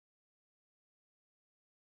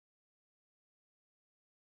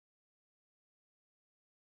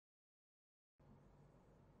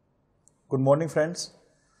Good morning friends,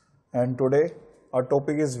 and today our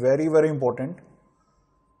topic is very important,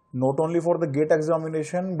 not only for the GATE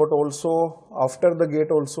examination but also after the GATE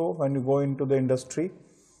also. When you go into the industry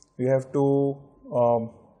you have to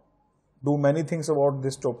do many things about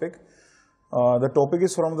this topic. The topic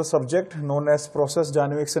is from the subject known as Process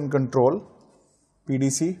Dynamics and Control,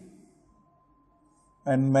 PDC,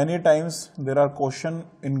 and many times there are questions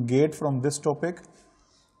in GATE from this topic,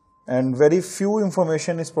 and very few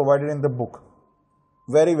information is provided in the book.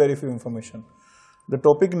 Very few information. The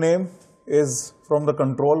topic name is from the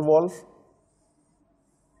control valve.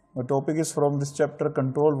 The topic is from this chapter,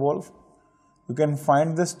 control valve. You can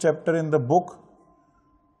find this chapter in the book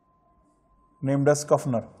named as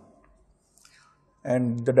Kufner,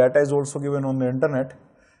 and the data is also given on the internet.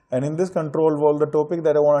 And in this control valve, the topic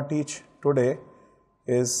that I want to teach today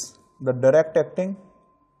is the direct acting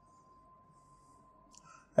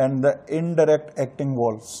and the indirect acting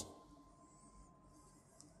valves.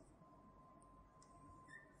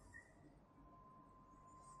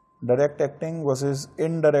 Direct acting versus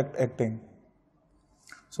indirect acting.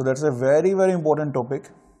 So that's a very important topic,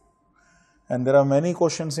 and there are many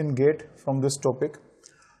questions in GATE from this topic,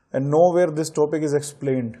 and nowhere this topic is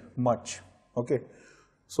explained much. Okay,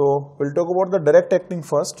 so we'll talk about the direct acting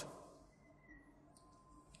first,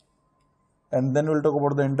 and then we'll talk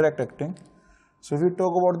about the indirect acting. So if we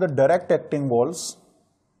talk about the direct acting valves,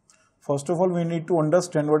 first of all we need to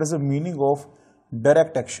understand what is the meaning of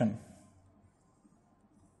direct action.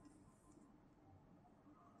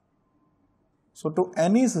 So to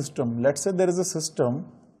any system, let's say there is a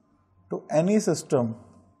system, to any system,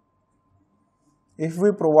 if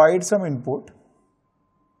we provide some input,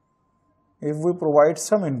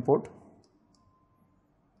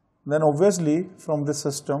 then obviously from this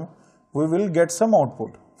system we will get some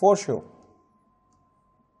output for sure.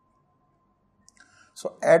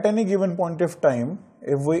 So at any given point of time,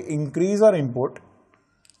 if we increase our input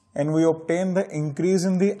and we obtain the increase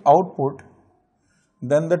in the output,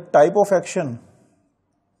 then the type of action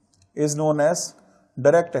is known as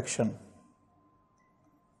direct action.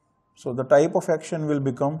 So the type of action will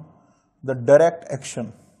become the direct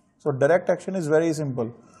action. So direct action is very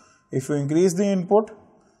simple. If you increase the input,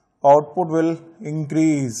 output will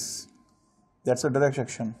increase. That's a direct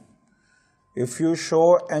action. If you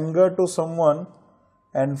show anger to someone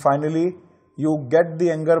and finally you get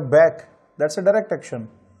the anger back, that's a direct action.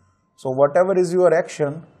 So whatever is your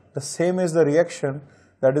action, the same is the reaction,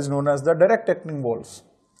 that is known as the direct acting valves.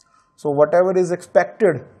 So whatever is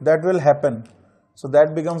expected, that will happen. So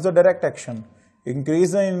that becomes the direct action.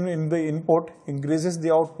 Increase in the input increases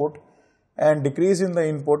the output, and decrease in the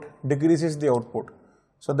input decreases the output.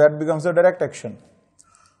 So that becomes the direct action.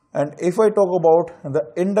 And if I talk about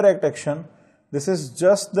the indirect action, this is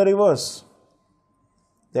just the reverse.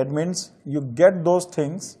 That means you get those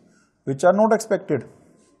things which are not expected.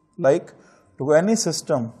 Like to any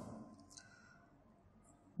system,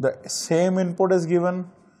 the same input is given,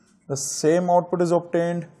 the same output is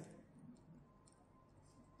obtained,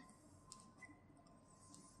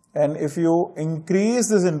 and if you increase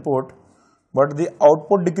this input but the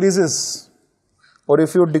output decreases, or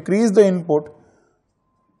if you decrease the input,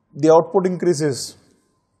 the output increases,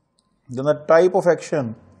 then the type of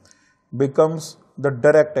action becomes the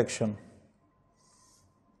direct action.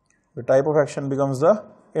 The type of action becomes the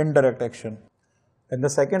indirect action. And the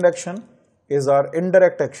second action is our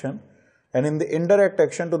indirect action. And in the indirect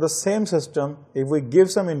action, to the same system, if we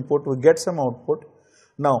give some input, we get some output.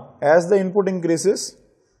 Now, as the input increases,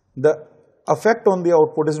 the effect on the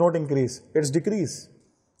output is not increase, it's decrease.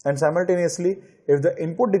 And simultaneously, if the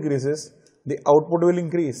input decreases, the output will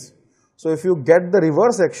increase. So if you get the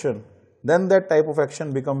reverse action, then that type of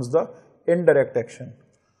action becomes the indirect action.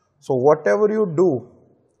 So whatever you do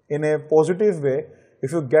in a positive way,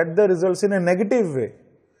 if you get the results in a negative way,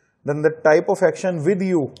 then the type of action with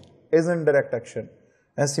you is indirect action.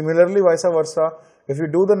 And similarly vice versa, if you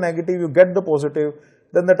do the negative, you get the positive,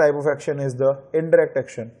 then the type of action is the indirect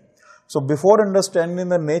action. So before understanding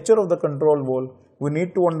the nature of the control valve, we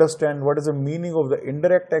need to understand what is the meaning of the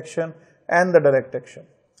indirect action and the direct action.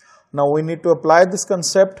 Now we need to apply this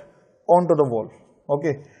concept onto the valve.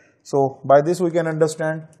 Okay, so by this we can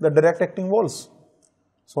understand the direct acting valves.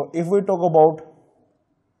 So if we talk about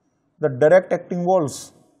the direct acting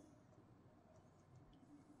valves,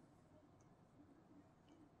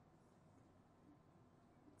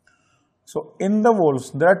 so in the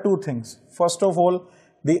valves there are two things. First of all,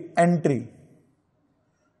 the entry.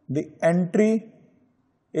 The entry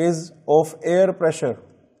is of air pressure.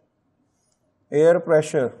 Air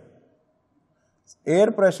pressure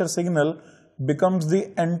signal becomes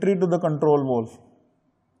the entry to the control valve.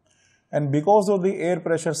 and because of the air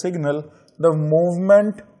pressure signal, the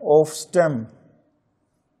movement of stem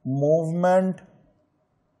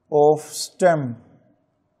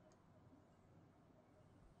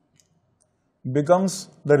becomes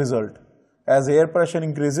the result. As air pressure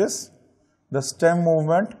increases, the stem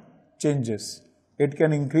movement changes. It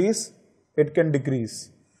can increase, it can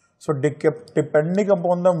decrease. So depending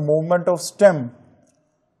upon the movement of stem,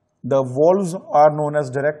 the valves are known as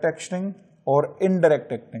direct acting or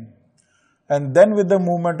indirect acting. And then with the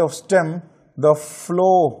movement of stem, the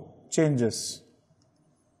flow changes.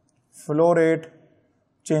 Flow rate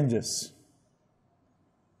changes.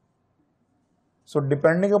 So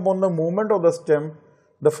depending upon the movement of the stem,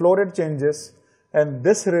 the flow rate changes, and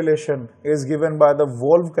this relation is given by the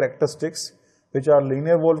valve characteristics, which are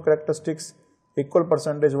linear valve characteristics, equal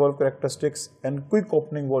percentage valve characteristics, and quick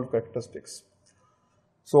opening valve characteristics.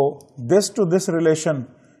 So this to this relation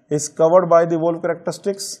is covered by the valve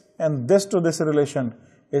characteristics, and this to this relation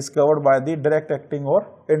is covered by the direct acting or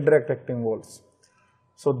indirect acting valves.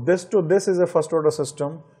 So this to this is a first order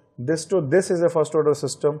system, this to this is a first order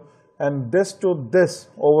system, and this to this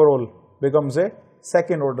overall becomes a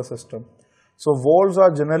second order system. So valves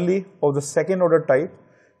are generally of the second order type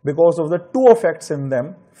because of the two effects in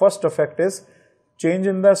them. First effect is change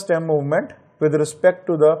in the stem movement with respect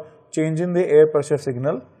to the change in the air pressure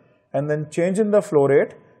signal, and then change in the flow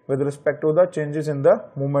rate with respect to the changes in the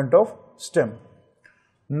movement of stem.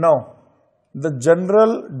 Now, the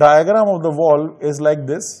general diagram of the valve is like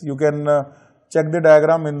this. You can check the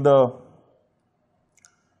diagram in the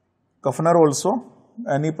Kafner also.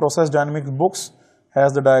 Any process dynamics books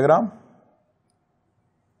has the diagram.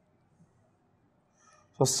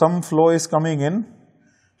 So some flow is coming in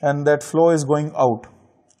and that flow is going out.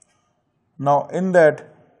 Now in that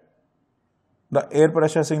the air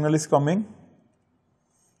pressure signal is coming,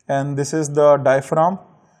 and this is the diaphragm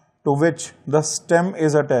to which the stem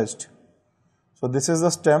is attached. So this is the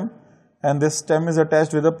stem, and this stem is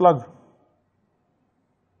attached with a plug.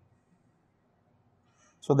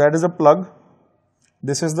 So that is a plug,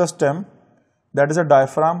 this is the stem, that is a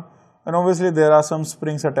diaphragm, and obviously there are some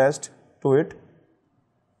springs attached to it.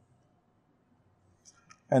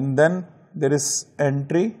 And then there is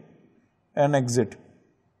entry and exit.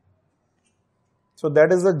 So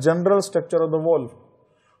that is the general structure of the valve.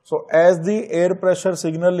 So as the air pressure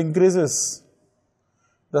signal increases,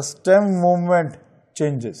 the stem movement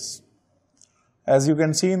changes. As you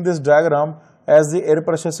can see in this diagram, as the air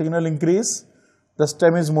pressure signal increase, the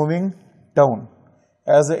stem is moving down.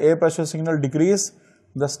 As the air pressure signal decrease,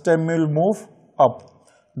 the stem will move up.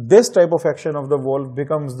 This type of action of the valve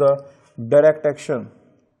becomes the direct action.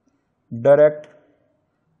 Direct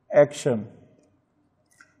action.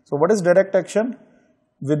 So what is direct action?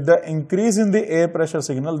 With the increase in the air pressure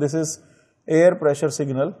signal, this is air pressure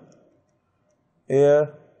signal,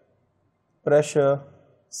 air pressure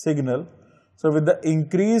signal. So with the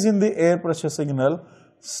increase in the air pressure signal,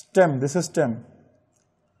 stem, this is stem,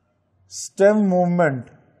 stem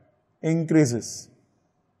movement increases.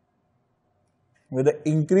 With the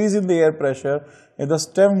increase in the air pressure, if the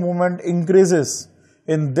stem movement increases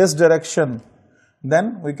in this direction,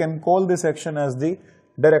 then we can call this action as the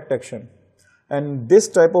direct action. And this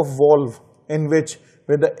type of valve in which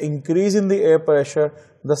with the increase in the air pressure,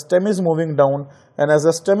 the stem is moving down, and as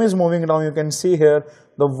the stem is moving down, you can see here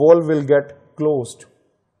the valve will get closed.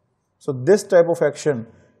 So this type of action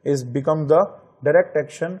is become the direct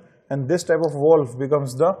action, and this type of valve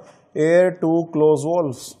becomes the air to close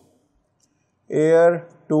valves. Air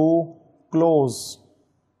to close.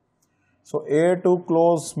 So air to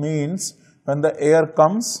close means when the air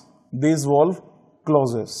comes, this valve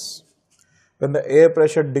closes. When the air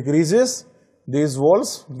pressure decreases, these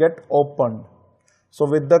valves get opened. So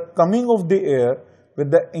with the coming of the air,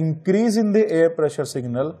 with the increase in the air pressure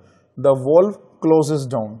signal, the valve closes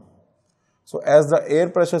down. So as the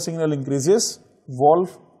air pressure signal increases,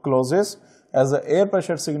 valve closes. As the air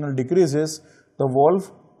pressure signal decreases, the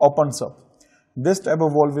valve opens up. This type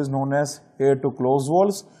of valve is known as air to close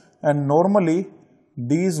valves, and normally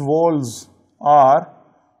these valves are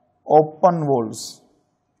open valves.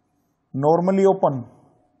 Normally open,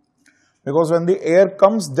 because when the air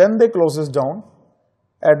comes, then they closes down.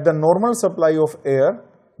 At the normal supply of air,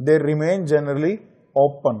 they remain generally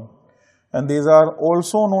open, and these are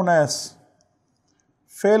also known as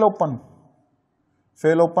fail open.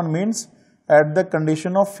 Fail open means at the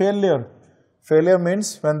condition of failure. Failure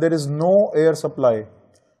means when there is no air supply.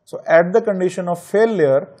 So at the condition of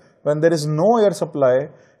failure, when there is no air supply,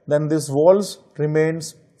 then this valves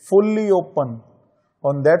remains fully open.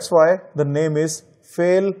 And that's why the name is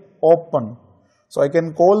fail open. So I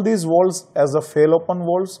can call these valves as the fail open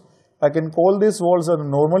valves, I can call these valves as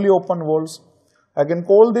normally open valves. I can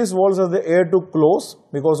call these valves as the air to close,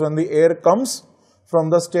 because when the air comes from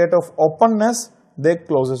the state of openness, they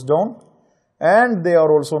closes down. And they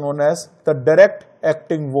are also known as the direct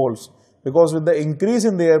acting valves, because with the increase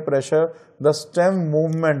in the air pressure, the stem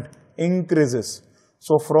movement increases.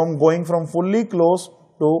 So from going from fully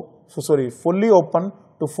open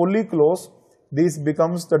to fully closed, this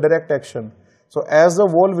becomes the direct action. So as the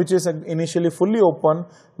valve which is initially fully open,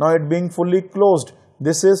 now it being fully closed,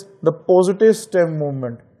 this is the positive stem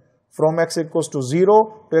movement. From x equals to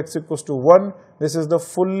 0 to x equals to 1, this is the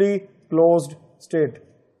fully closed state,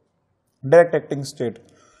 direct acting state.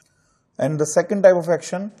 And the second type of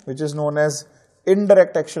action, which is known as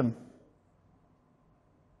indirect action.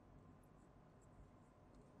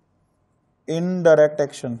 Indirect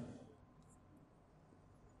action.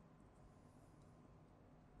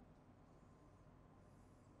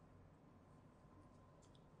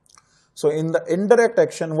 So in the indirect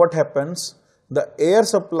action, what happens? The air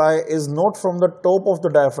supply is not from the top of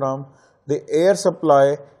the diaphragm, the air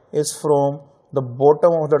supply is from the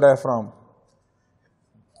bottom of the diaphragm.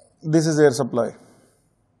 This is air supply.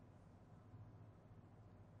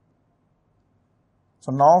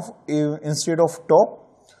 So now instead of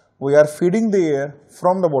top, we are feeding the air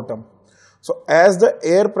from the bottom. So as the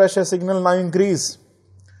air pressure signal now increase,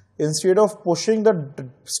 instead of pushing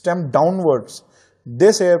the stem downwards,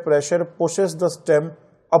 this air pressure pushes the stem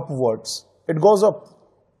upwards. It goes up.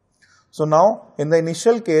 So now in the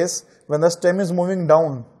initial case, when the stem is moving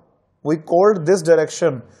down, we called this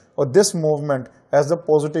direction or this movement as the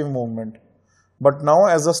positive movement. But now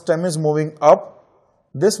as the stem is moving up,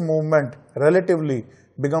 this movement relatively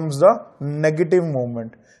becomes the negative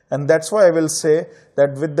movement. And that's why I will say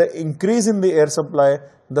that with the increase in the air supply,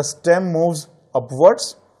 the stem moves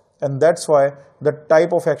upwards, and that's why the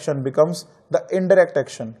type of action becomes the indirect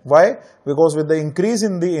action. Why? Because with the increase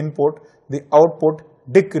in the input, the output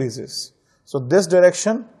decreases. So this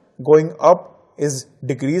direction going up is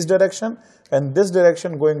decreased direction, and this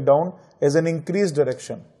direction going down is an increased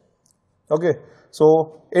direction. Okay,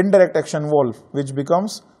 so indirect action valve, which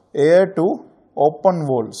becomes air to open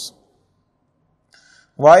valves.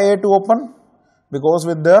 Why air to open? Because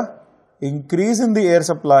with the increase in the air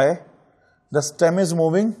supply, the stem is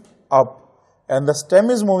moving up, and the stem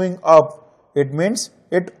is moving up, it means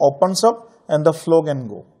it opens up and the flow can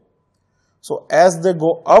go. So as they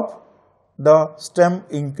go up, the stem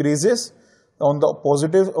increases on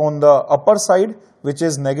the upper side, which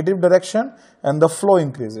is negative direction, and the flow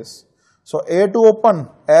increases. So air to open,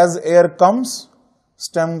 as air comes,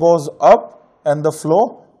 stem goes up and the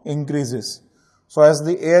flow increases. So as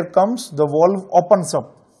the air comes, the valve opens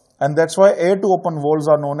up, and that's why air to open valves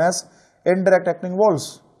are known as indirect acting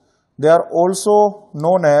valves. They are also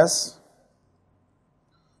known as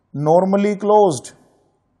normally closed.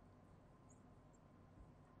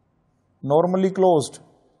 Normally closed.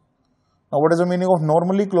 Now what is the meaning of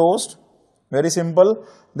normally closed? Very simple,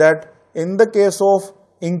 that in the case of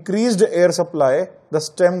increased air supply, the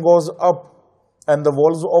stem goes up and the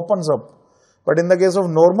valve opens up. But in the case of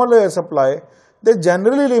normal air supply, they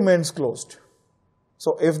generally remains closed.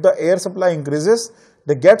 So if the air supply increases,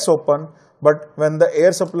 they gets open, but when the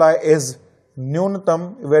air supply is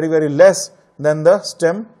nuntam, very less, then the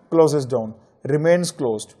stem closes down, remains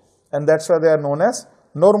closed, and that's why they are known as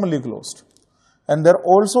normally closed. And they're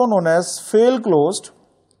also known as fail closed.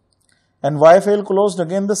 And why fail closed?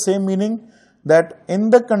 Again the same meaning, that in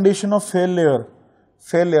the condition of failure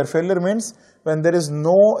means when there is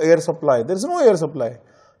no air supply, there is no air supply.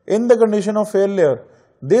 In the condition of failure,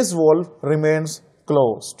 this valve remains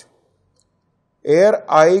closed. Air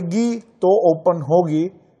आएगी तो open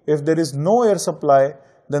होगी. If there is no air supply,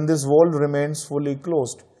 then this valve remains fully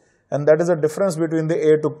closed. And that is the difference between the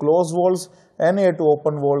air to close valves and air to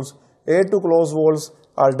open valves. Air to close valves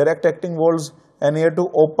are direct acting valves, and air to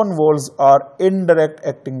open valves are indirect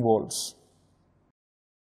acting valves.